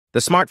The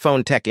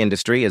smartphone tech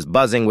industry is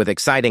buzzing with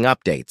exciting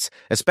updates,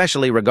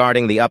 especially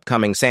regarding the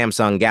upcoming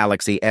Samsung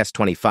Galaxy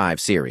S25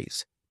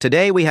 series.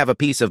 Today we have a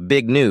piece of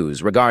big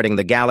news regarding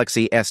the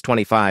Galaxy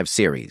S25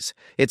 series.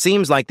 It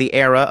seems like the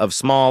era of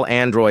small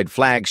Android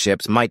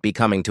flagships might be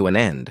coming to an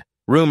end.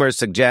 Rumors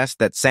suggest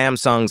that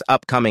Samsung's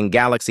upcoming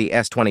Galaxy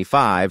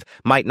S25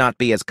 might not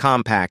be as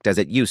compact as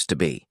it used to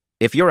be.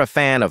 If you're a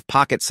fan of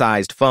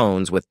pocket-sized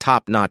phones with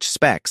top-notch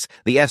specs,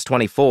 the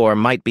S24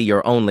 might be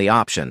your only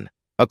option.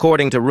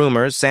 According to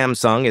rumors,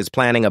 Samsung is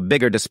planning a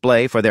bigger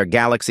display for their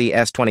Galaxy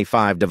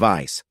S25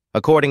 device.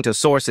 According to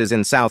sources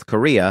in South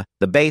Korea,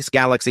 the base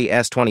Galaxy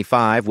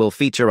S25 will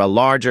feature a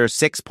larger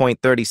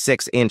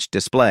 6.36-inch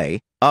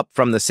display, up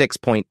from the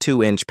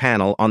 6.2-inch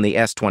panel on the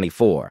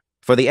S24.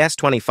 For the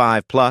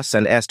S25 Plus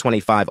and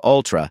S25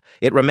 Ultra,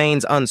 it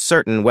remains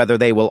uncertain whether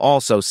they will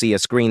also see a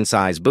screen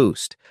size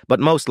boost, but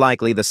most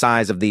likely the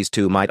size of these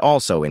two might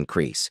also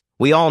increase.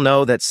 We all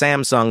know that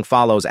Samsung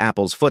follows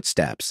Apple's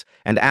footsteps,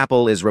 and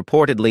Apple is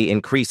reportedly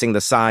increasing the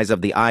size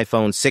of the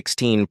iPhone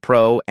 16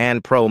 Pro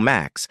and Pro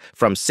Max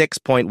from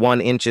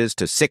 6.1 inches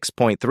to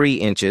 6.3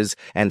 inches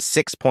and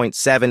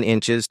 6.7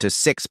 inches to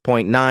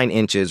 6.9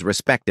 inches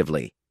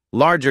respectively.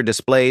 Larger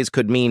displays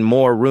could mean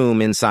more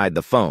room inside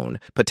the phone,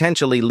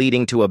 potentially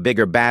leading to a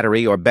bigger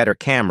battery or better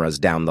cameras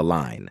down the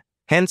line.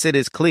 Hence, it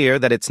is clear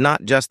that it's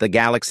not just the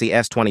Galaxy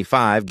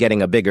S25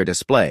 getting a bigger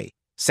display.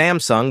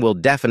 Samsung will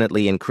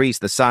definitely increase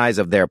the size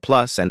of their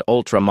Plus and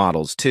Ultra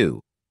models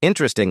too.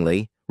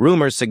 Interestingly,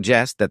 rumors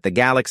suggest that the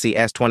Galaxy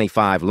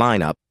S25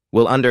 lineup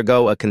will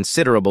undergo a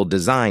considerable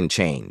design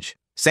change.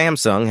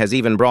 Samsung has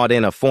even brought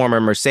in a former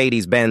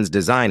Mercedes-Benz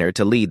designer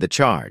to lead the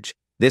charge.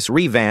 This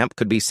revamp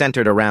could be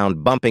centered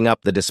around bumping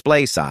up the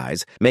display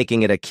size,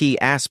 making it a key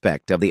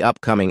aspect of the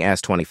upcoming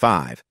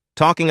S25.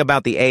 Talking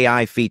about the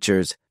AI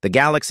features, the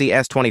Galaxy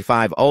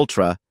S25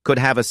 Ultra could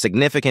have a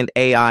significant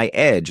AI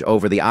edge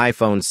over the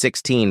iPhone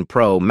 16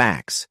 Pro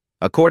Max.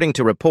 According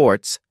to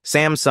reports,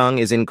 Samsung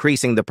is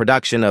increasing the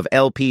production of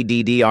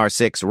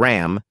LPDDR6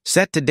 RAM,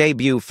 set to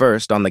debut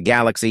first on the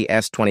Galaxy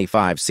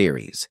S25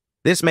 series.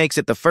 This makes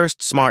it the first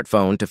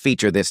smartphone to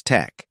feature this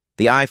tech.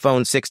 The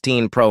iPhone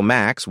 16 Pro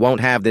Max won't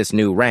have this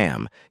new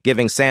RAM,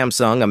 giving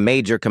Samsung a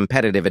major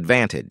competitive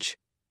advantage.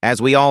 As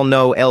we all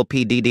know,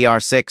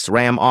 LPDDR6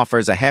 RAM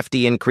offers a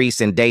hefty increase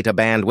in data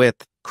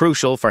bandwidth,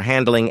 crucial for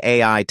handling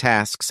AI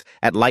tasks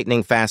at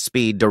lightning-fast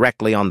speed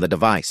directly on the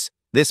device.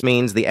 This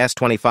means the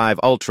S25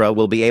 Ultra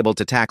will be able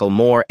to tackle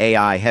more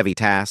AI-heavy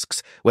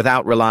tasks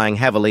without relying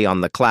heavily on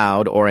the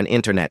cloud or an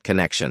internet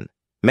connection.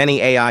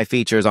 Many AI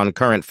features on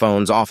current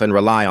phones often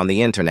rely on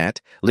the internet,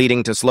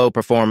 leading to slow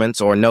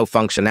performance or no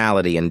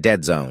functionality in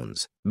dead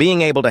zones.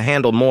 Being able to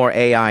handle more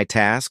AI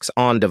tasks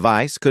on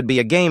device could be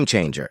a game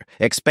changer,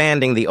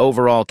 expanding the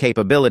overall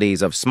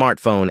capabilities of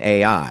smartphone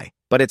AI.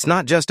 But it's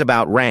not just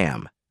about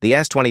RAM. The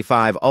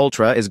S25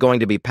 Ultra is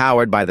going to be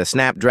powered by the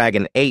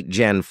Snapdragon 8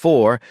 Gen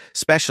 4,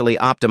 specially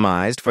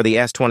optimized for the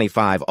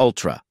S25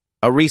 Ultra.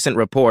 A recent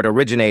report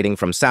originating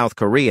from South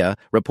Korea,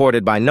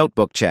 reported by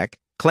Notebook Check,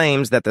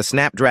 claims that the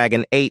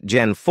Snapdragon 8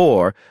 Gen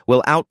 4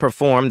 will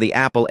outperform the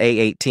Apple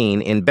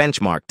A18 in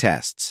benchmark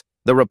tests.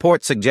 The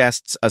report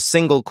suggests a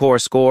single-core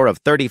score of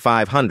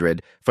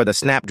 3,500 for the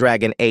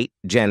Snapdragon 8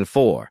 Gen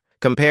 4,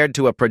 compared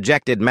to a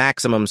projected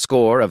maximum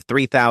score of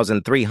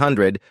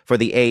 3,300 for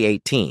the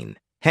A18.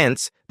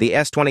 Hence, the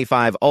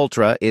S25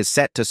 Ultra is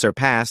set to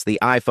surpass the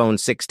iPhone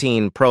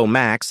 16 Pro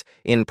Max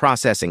in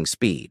processing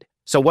speed.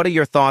 So what are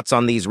your thoughts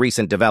on these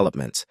recent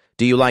developments?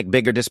 Do you like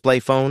bigger display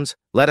phones?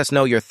 Let us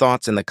know your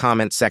thoughts in the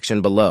comments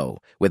section below.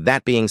 With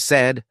that being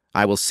said,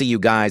 I will see you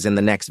guys in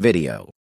the next video.